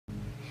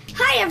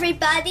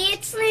everybody,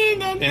 it's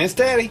Landon. And it's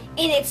Daddy.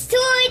 And it's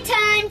toy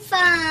time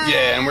fun.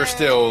 Yeah, and we're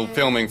still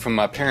filming from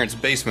my parents'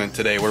 basement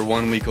today. We're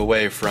 1 week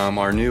away from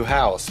our new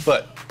house,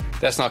 but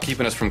that's not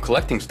keeping us from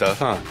collecting stuff,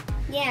 huh?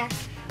 Yeah.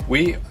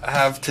 We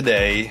have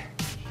today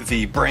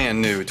the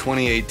brand new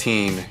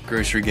 2018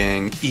 Grocery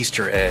Gang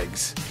Easter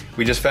eggs.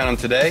 We just found them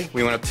today.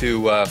 We went up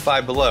to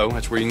Five Below.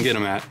 That's where you can get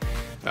them at.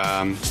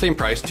 Same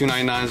price,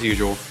 $2.99 as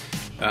usual.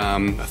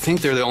 I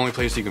think they're the only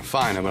place you can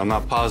find them, but I'm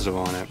not positive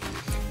on it.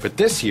 But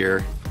this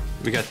year,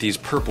 we got these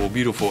purple,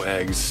 beautiful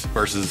eggs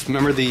versus,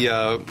 remember the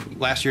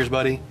last year's,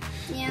 buddy?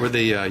 Yeah. Were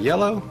they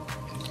yellow?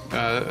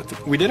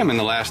 We did them in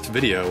the last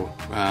video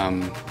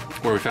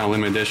where we found a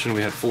limited edition.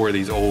 We had 4 of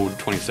these old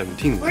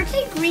 2017 ones. Were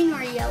they green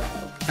or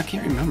yellow? I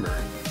can't remember,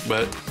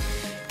 but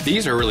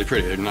these are really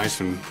pretty. They're nice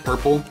and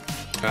purple.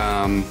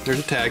 There's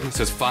a tag that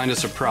says "Find a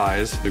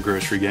Surprise, the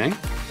Grocery Gang,"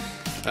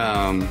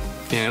 and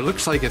it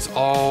looks like it's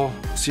all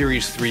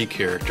Series 3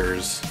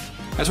 characters.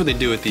 That's what they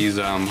do with these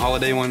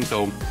holiday ones.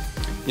 They'll,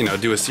 you know,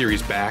 do a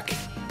series back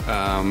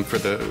for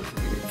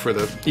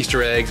the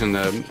Easter eggs and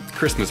the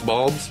Christmas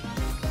bulbs.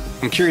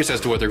 I'm curious as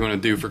to what they're going to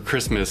do for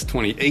Christmas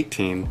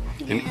 2018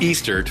 and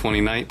Easter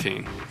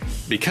 2019,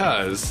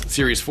 because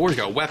Series 4's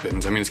got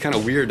weapons. I mean, it's kind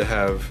of weird to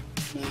have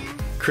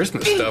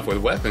Christmas stuff with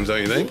weapons,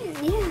 don't you think?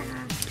 Yeah.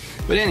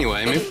 But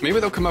anyway, maybe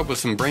they'll come up with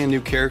some brand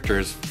new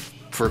characters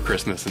for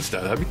Christmas and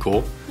stuff. That'd be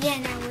cool. Yeah,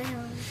 no, we will.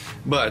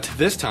 But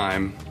this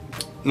time,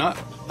 not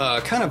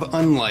kind of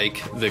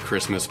unlike the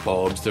Christmas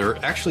bulbs, there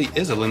actually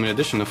is a limited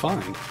edition to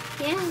find.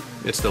 Yeah.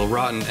 It's the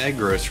Rotten Egg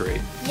Grocery.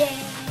 Yay.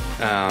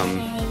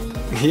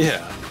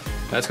 Yeah,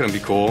 that's going to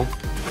be cool.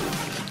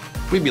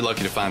 We'd be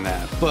lucky to find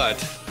that. But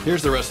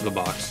here's the rest of the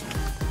box.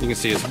 You can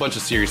see it's a bunch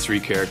of Series 3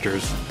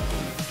 characters.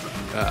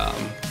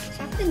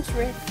 Something's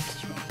ripped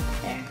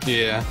right there.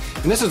 Yeah,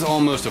 and this is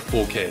almost a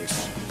full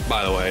case,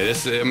 by the way.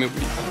 I mean,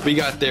 we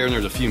got there and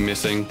there's a few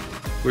missing.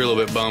 We were a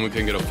little bit bummed we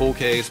couldn't get a full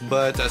case,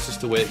 but that's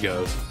just the way it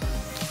goes.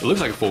 It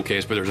looks like a full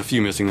case, but there's a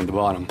few missing at the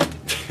bottom.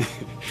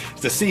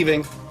 It's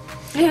deceiving.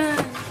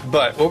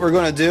 But what we're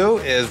going to do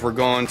is we're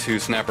going to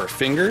snap our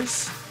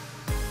fingers,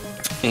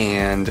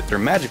 and they're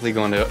magically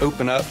going to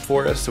open up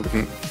for us so we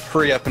can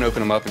hurry up and open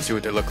them up and see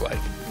what they look like.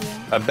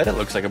 Yeah. I bet it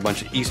looks like a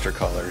bunch of Easter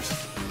colors.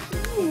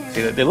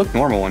 See, they look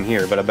normal in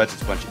here, but I bet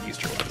it's a bunch of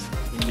Easter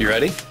ones. You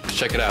ready? Let's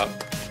check it out.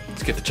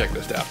 Let's get the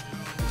checklist out.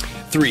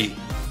 3,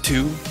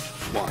 2,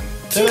 1.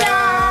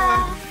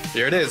 Ta-da!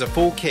 There it is, a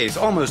full case,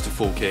 almost a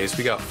full case.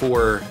 We got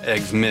 4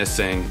 eggs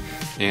missing,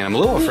 and I'm a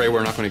little afraid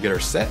we're not going to get our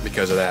set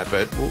because of that,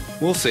 but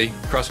we'll see.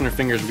 Crossing our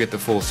fingers we get the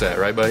full set,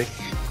 right, buddy?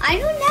 I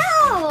don't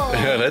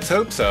know. Let's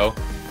hope so.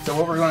 So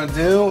what we're going to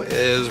do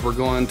is we're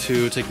going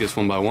to take this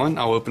one by one.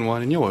 I'll open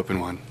one and you'll open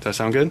one. Does that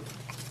sound good?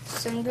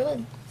 Sound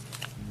good.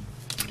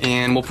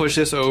 And we'll push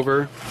this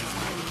over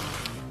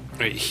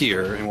right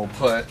here, and we'll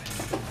put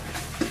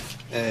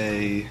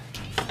a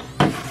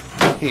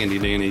handy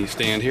dandy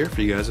stand here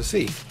for you guys to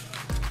see.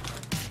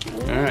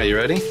 Alright, you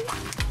ready?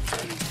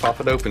 Pop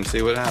it open,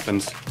 see what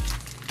happens.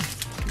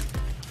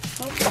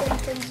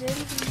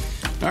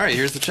 Alright,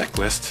 here's the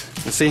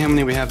checklist. Let's see how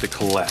many we have to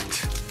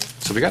collect.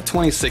 So we got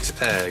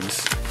 26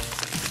 eggs.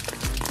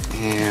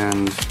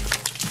 And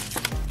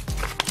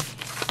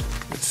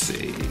let's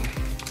see.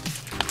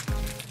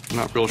 I'm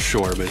not real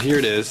sure, but here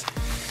it is.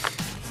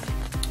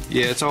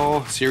 Yeah, it's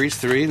all Series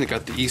 3. They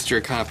got the Easter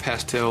kind of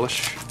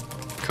pastel-ish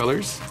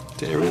colors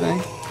to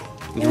everything.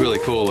 It's really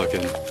cool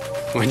looking.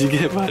 What'd you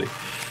get, buddy?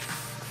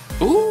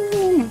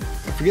 Ooh!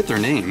 I forget their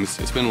names.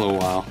 It's been a little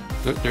while.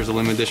 There's a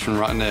limited edition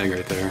rotten egg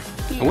right there.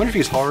 I wonder if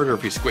he's hard or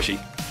if he's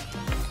squishy.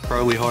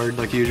 Probably hard,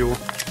 like usual.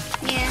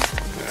 Yeah.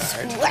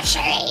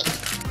 Squishy.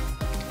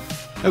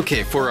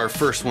 Okay, for our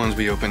first ones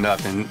we opened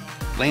up in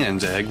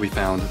Landon's egg, we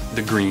found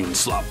the green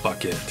slop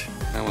bucket.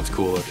 That one's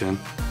cool looking.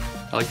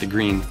 I like the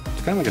green.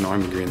 It's kind of like an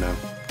army green though.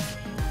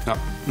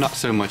 Not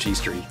so much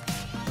Eastery.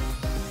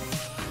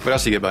 What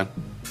else you get, bud?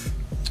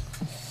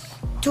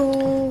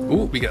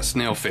 Ooh, we got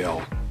snail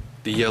fail.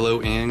 The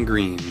yellow and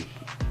green.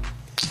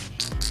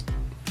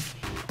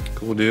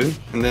 Cool, dude.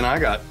 And then I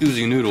got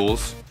oozy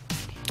noodles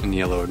in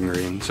yellow and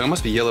green. So it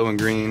must be yellow and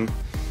green.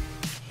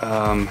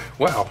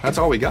 Wow, that's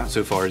all we got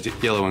so far is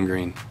yellow and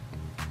green.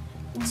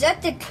 Is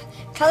that the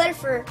color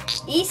for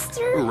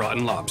Easter?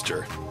 Rotten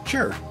lobster.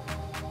 Sure.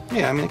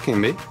 Yeah, I mean, it can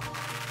be.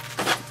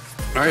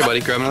 Alright, buddy,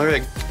 grab another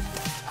egg.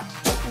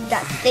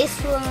 Got this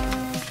one.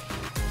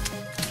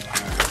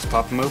 Alright, let's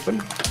pop them open.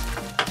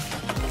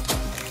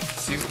 Let's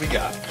see what we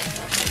got.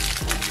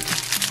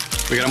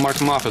 We gotta mark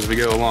them off as we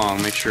go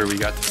along, make sure we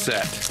got the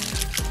set.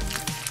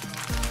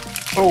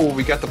 Oh,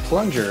 we got the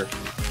plunger.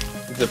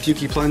 The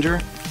pukey plunger.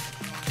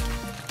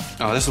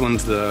 Oh, this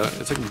one's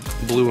it's like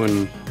blue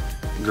and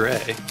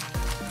gray.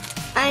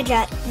 I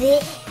got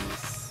this.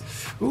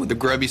 Ooh, the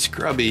grubby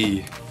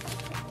scrubby.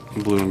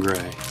 Blue and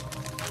gray.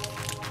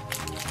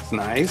 It's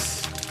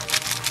nice.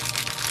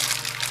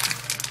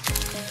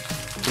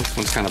 This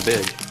one's kind of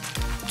big.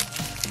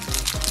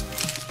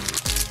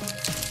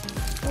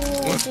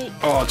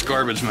 Oh, it's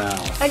garbage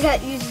mouth. I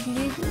got used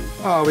noodles.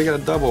 Oh, we got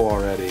a double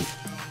already.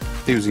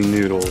 Oozy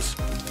noodles.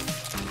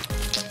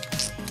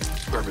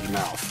 Garbage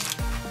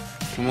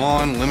mouth. Come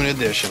on, limited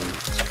edition.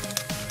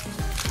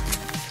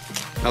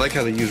 I like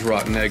how they use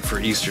rotten egg for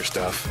Easter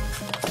stuff.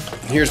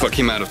 Here's what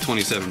came out of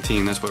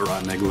 2017. That's what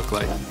rotten egg looked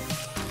like.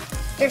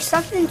 There's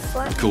something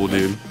fun. Cool,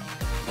 dude.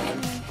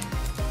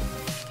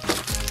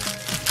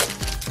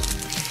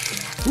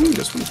 Ooh,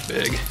 this one's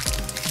big.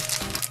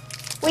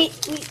 Wait,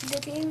 the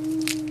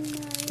game.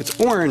 It's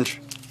orange.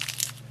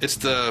 It's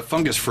the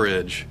fungus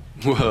fridge.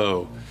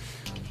 Whoa.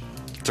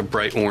 It's a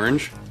bright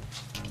orange.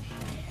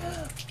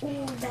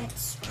 Ooh,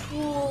 that's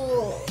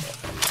cool.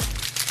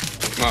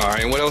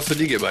 Alright, what else did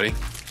you get, buddy?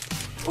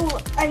 Ooh,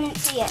 I didn't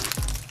see it.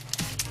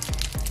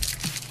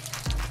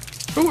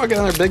 Oh, I got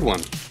another big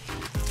one.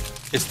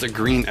 It's the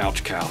green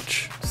ouch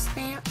couch.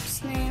 Snap,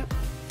 snap.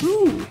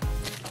 Ooh.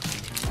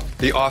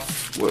 The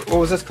off... What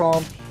was this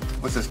called?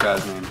 What's this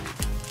guy's name?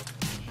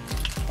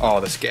 Oh,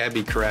 the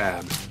scabby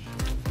crab.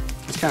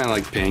 It's kind of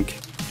like pink.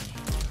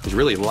 It's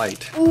really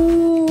light.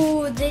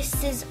 Ooh,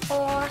 this is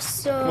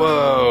awesome.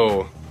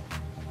 Whoa.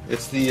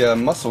 It's the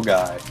muscle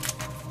guy.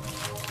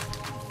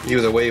 He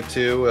was a Wave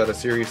 2 out of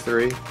Series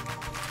 3.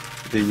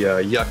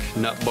 The Yuck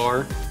Nut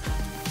Bar.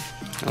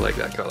 I like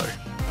that color.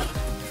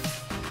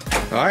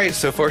 Alright,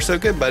 so far so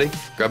good, buddy.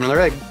 Grab another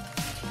egg.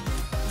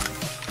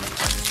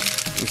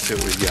 Let's see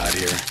what we got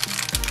here.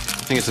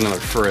 I think it's another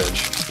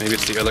fridge. Maybe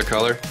it's the other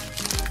color.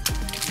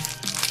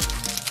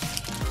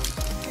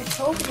 Let's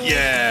hope it is.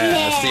 Yeah,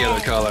 that's the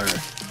other color.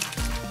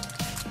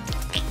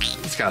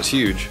 This guy's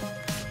huge.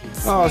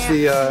 Oh, it's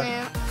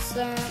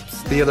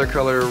the other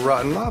color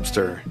rotten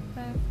lobster.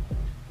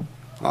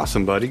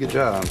 Awesome, buddy. Good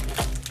job.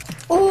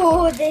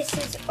 Oh, this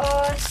is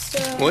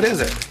awesome. What is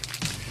it?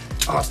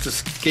 Oh, it's the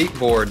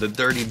skateboard, the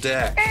dirty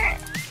deck.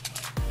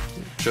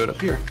 Showed up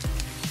here.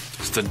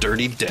 It's the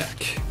dirty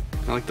deck.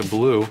 I like the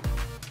blue.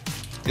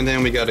 And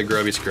then we got a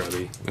grubby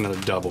scrubby, another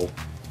double.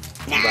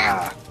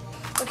 Bah.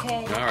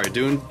 Okay. All right,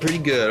 doing pretty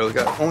good. We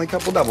got only a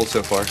couple doubles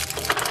so far.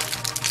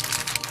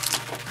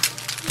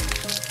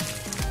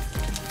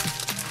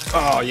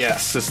 Oh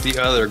yes, it's the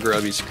other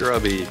grubby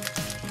scrubby.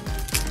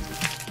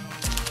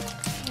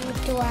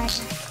 What do I?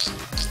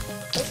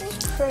 This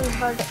is pretty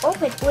hard to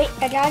open. Wait,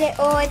 I got it.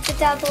 Oh, it's a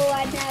double.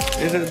 I know.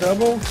 Is it a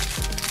double?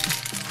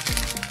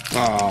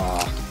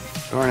 Aw,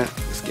 darn it,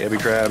 scabby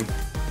crab.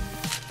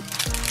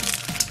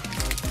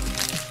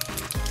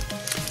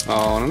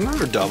 Oh, and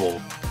another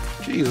double.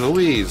 Jeez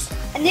Louise.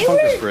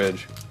 Fungus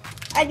fridge.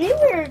 I knew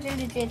we were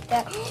gonna get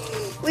that.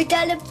 We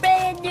got a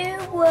brand new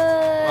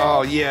one.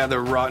 Oh yeah, the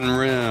rotten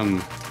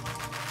rim.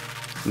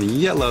 The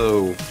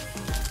yellow.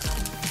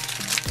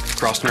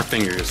 Crossing our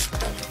fingers.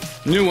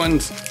 New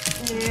ones.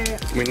 Yeah.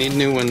 We need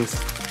new ones.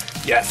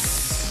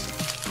 Yes.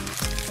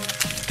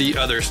 The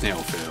other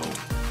snail fill.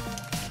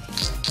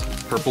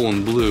 Purple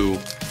and blue.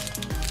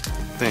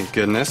 Thank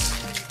goodness.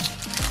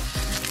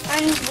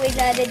 And we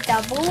got a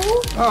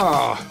double.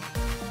 Oh,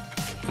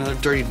 another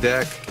dirty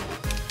deck.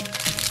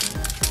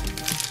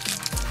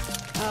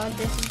 Oh,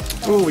 this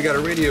is. Oh, we got a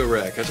radio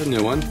wreck. That's a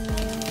new one.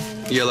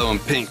 Yellow and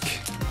pink.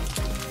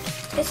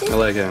 This is I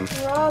like him.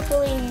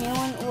 probably a new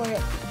one, or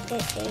it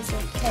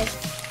isn't, because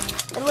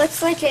it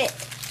looks like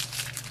it's.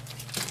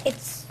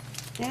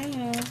 I don't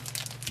know.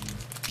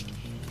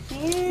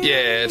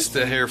 Yeah, it's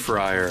the hair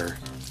fryer.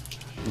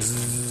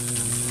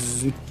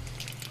 Zzz.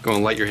 Gonna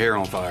light your hair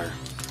on fire.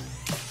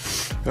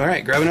 All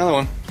right, grab another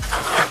one.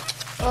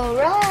 All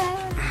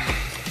right.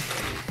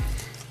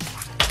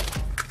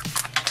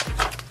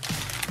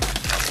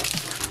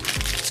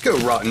 Let's go,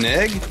 rotten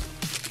egg.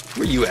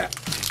 Where you at?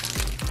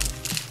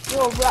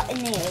 Well,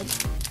 rotten egg.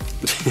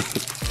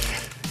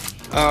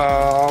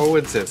 Oh,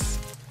 what's this?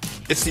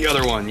 It's the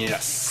other one,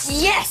 yes.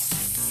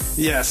 Yes.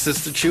 Yes,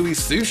 it's the chewy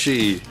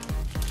sushi.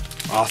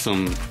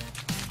 Awesome.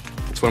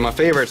 It's one of my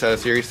favorites out of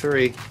Series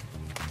 3.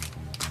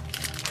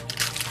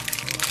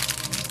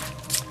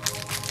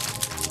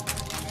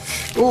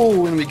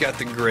 Oh, and we got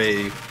the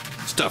gray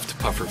stuffed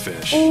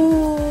pufferfish.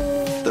 Ooh.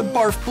 The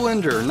barf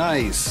blender,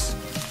 nice.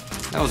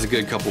 That was a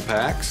good couple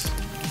packs.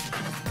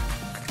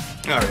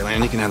 All right,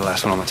 Landon, you can have the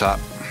last one on the top.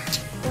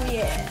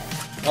 Yeah.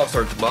 I'll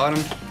start at the bottom.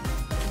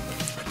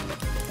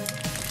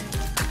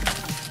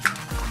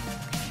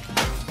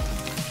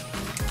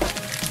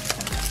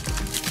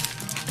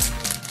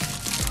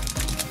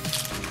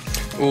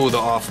 Ooh, the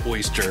off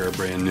oyster,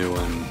 brand new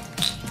one.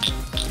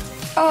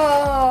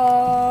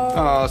 Oh.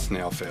 Oh,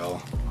 snail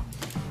fill.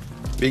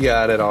 We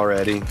got it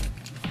already.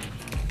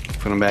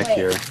 Put them back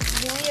here. Do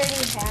we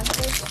already have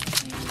this?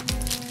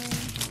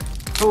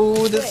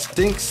 Oh, the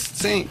stinks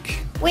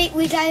sink. Wait,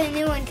 we got a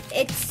new one.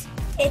 It's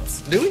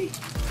Do we?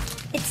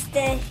 it's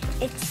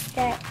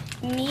that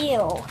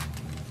meal.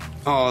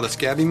 Oh, the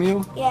scabby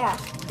meal? Yeah.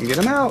 Get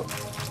him out.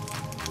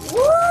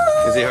 Woo!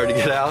 Is he hard to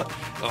get out?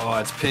 Oh,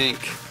 it's pink.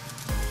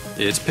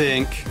 It's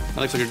pink. That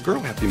looks like a girl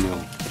happy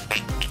meal.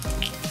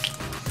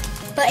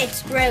 But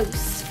it's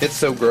gross. It's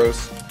so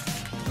gross.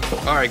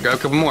 All right, grab a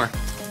couple more.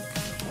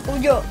 Oh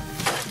yeah.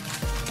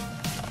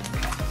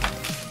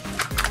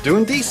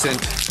 Doing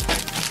decent.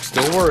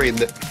 Still worried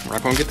that we're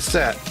not gonna get the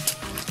set.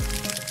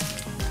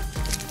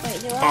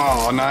 Wait, do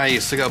I? Oh,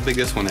 nice. Look how big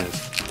this one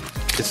is.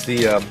 It's the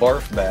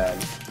barf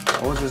bag.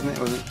 What was his name?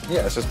 Was it?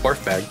 Yeah, it's just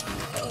barf bag.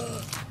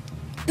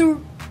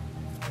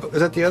 Oh, is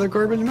that the other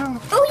garbage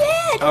mouth? Oh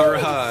yeah. All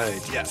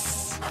right.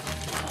 Yes.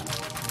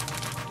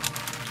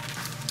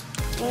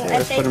 Well, Yeah,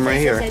 let's put them right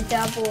here. This is a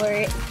double.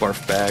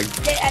 Barf bag.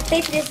 I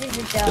think this is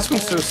a double. This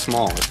one's so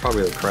small. It's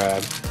probably a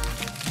crab.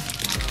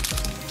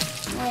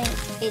 Wait,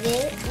 it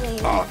is?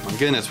 Wait. Oh my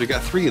goodness, we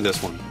got 3 of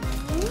this one.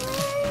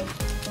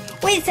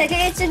 Wait a second,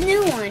 it's a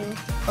new one.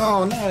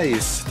 Oh,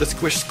 nice. The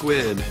squish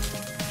squid.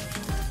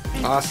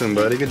 Awesome,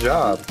 buddy. Good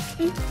job.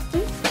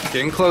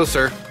 Getting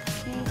closer.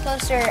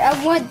 Closer.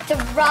 I want the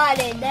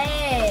rotten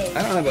egg.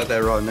 I don't know about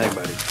that rotten egg,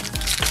 buddy.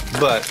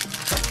 But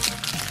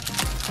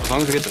as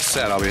long as we get the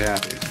set, I'll be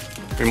happy.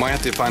 We might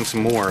have to find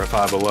some more at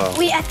Five Below.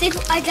 Wait, I think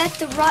I got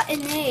the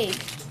rotten egg.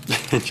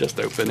 Just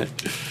open it.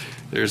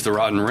 There's the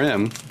rotten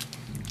rim.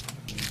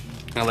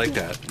 I like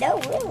that. No,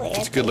 really.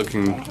 It's good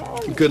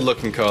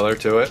looking color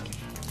to it.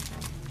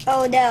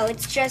 Oh no,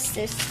 it's just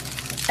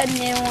a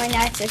new one.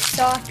 That's a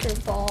soccer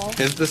ball.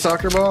 Is it the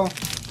soccer ball?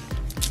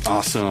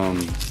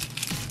 Awesome.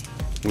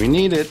 We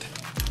need it.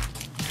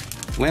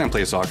 Landon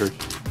plays soccer.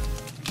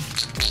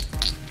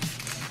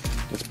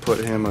 Let's put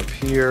him up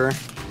here.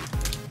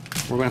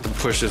 We're gonna have to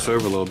push this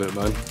over a little bit,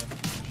 bud.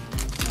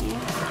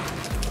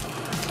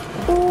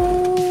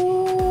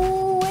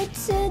 Ooh,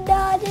 it's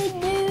not a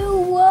new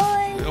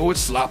one. Oh,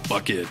 it's Slop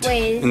Bucket.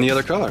 Wait. In the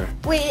other color.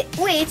 Wait,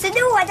 it's a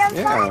new one. I'm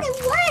finding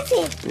what is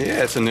it?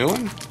 Yeah, it's a new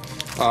one.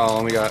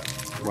 Oh, we got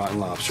Rotten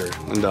Lobster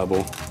and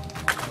double.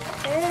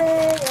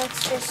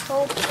 Let's just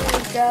hope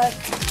we got.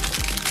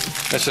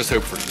 Let's just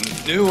hope for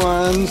new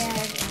ones.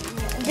 Yeah.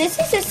 This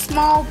is a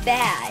small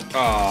bag.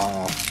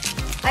 Oh,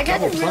 I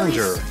got double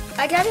plunger.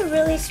 I got a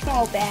really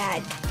small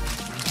bag.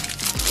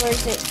 Or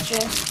is it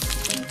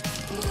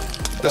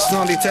just The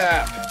Snotty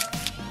Tap.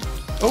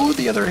 Oh,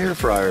 the other hair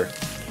fryer.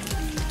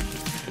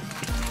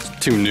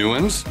 2 new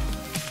ones.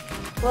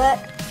 what?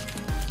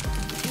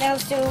 No,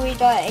 so we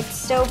got. It's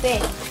so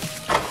big.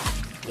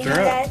 You know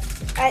Sure. that?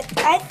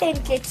 I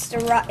think it's the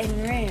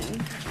rotten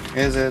rim.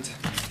 Is it?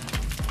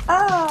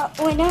 Oh,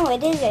 well, no,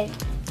 it isn't.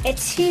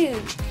 It's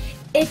huge.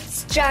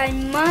 It's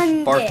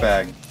ginormous. Barf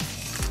bag.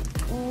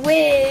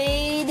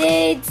 Wait,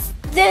 it's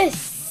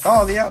this.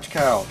 Oh, the Ouch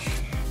Couch.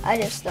 I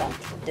just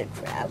knocked the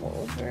crab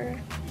over.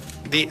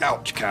 The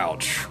Ouch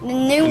Couch. The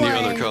new In one. the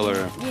other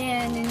color.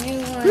 Yeah, the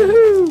new one.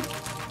 Woohoo!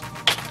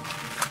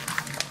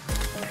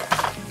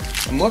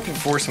 I'm looking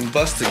for some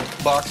busted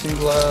boxing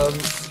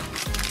gloves.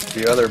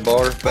 The other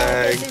barf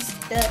bag. This is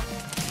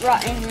the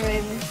rotten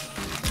rim.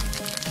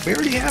 We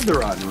already have the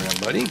rotten rim,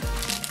 buddy.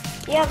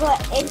 Yeah,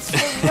 but it's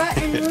the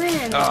rotten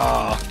rim.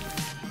 Ah,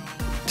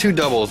 2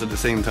 doubles at the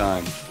same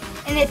time.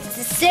 And it's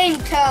the same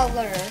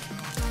color.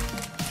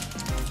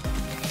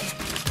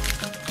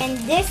 And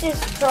this is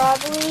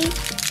probably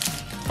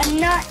a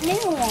not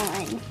new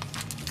one.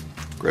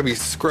 Grubby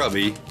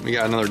Scrubby. We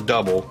got another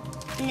double.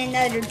 And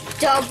another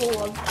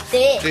double of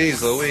this.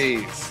 Jeez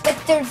Louise. But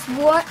there's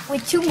one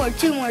with two more.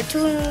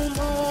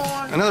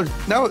 Another.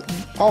 No,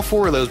 all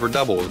 4 of those were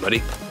doubles,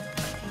 buddy.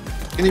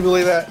 Can you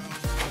believe that?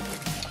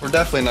 We're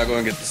definitely not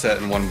going to get the set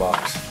in one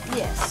box.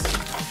 Yes.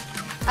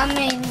 I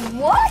mean,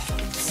 what?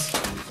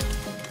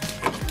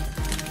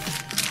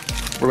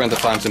 We're going to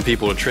have to find some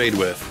people to trade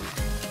with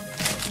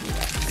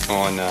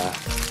on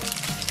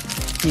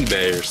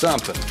eBay or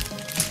something.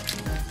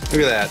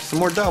 Look at that, some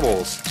more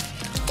doubles.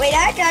 Wait,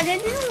 I got a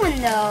new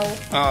one though.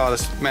 Oh, the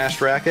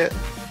smashed racket.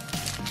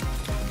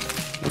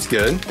 That's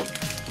good.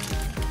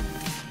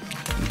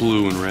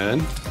 Blue and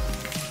red.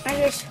 I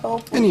just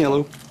hope And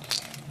yellow.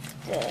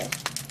 the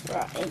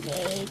rotten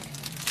egg.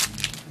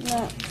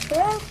 No,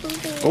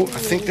 probably. Oh, I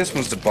think this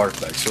one's the bark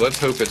bag, so let's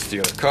hope it's the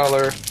other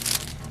color.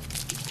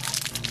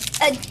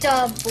 A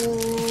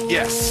double.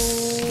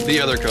 Yes, the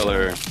other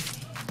color.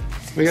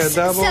 We got a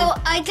double. So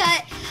I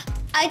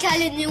got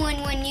a new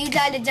one when you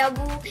got a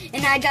double,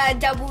 and I got a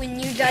double when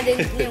you got a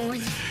new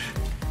one.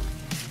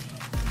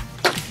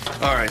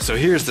 All right, so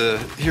here's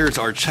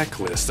our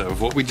checklist of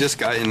what we just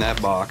got in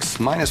that box,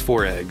 minus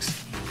 4 eggs.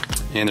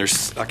 And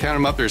there's, I count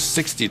them up, there's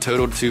 60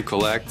 total to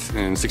collect,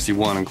 and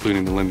 61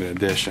 including the limited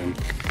edition.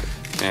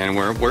 And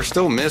we're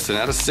still missing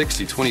out of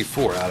 60,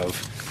 24 out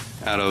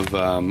of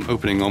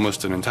opening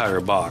almost an entire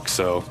box.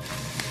 So,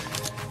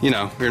 you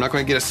know, you're not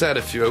going to get a set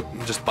if you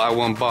just buy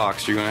one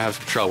box. You're going to have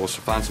some trouble.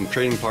 So find some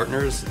trading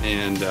partners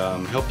and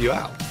help you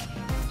out.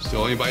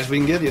 So any advice we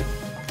can give you.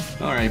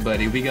 All right,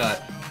 buddy, we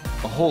got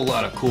a whole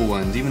lot of cool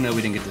ones, even though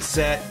we didn't get the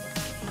set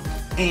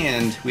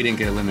and we didn't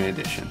get a limited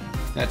edition.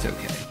 That's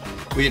okay.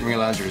 We didn't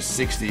realize there was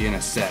 60 in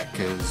a set,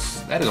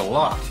 because that is a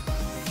lot.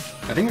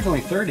 I think there's only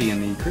 30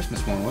 in the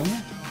Christmas one,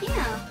 wasn't there?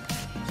 Yeah.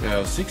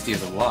 So 60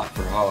 is a lot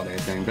for a holiday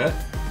thing, but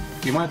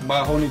you might have to buy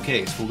a whole new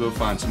case. We'll go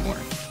find some more.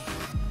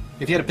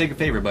 If you had to pick a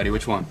favorite, buddy,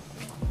 which one?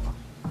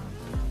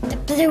 The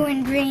blue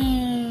and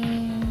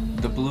green.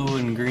 The blue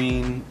and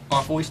green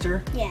off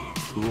oyster? Yeah.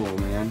 Cool,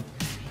 man.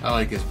 I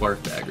like this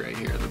barf bag right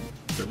here,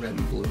 the red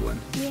and blue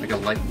one. Yeah. Like a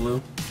light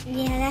blue.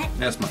 Yeah,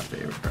 That's my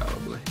favorite,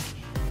 probably.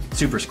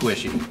 Super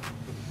squishy.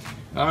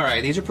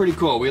 Alright, these are pretty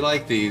cool. We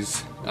like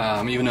these,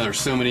 even though there's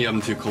so many of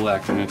them to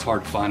collect and it's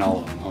hard to find all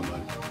of them. Oh,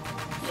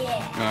 buddy.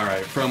 Yeah.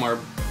 Alright, from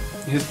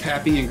his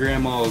pappy and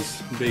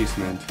grandma's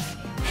basement.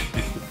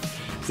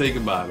 Say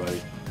goodbye,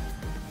 buddy.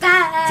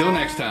 Bye. Till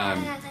next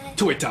time,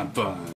 Toy Time Fun.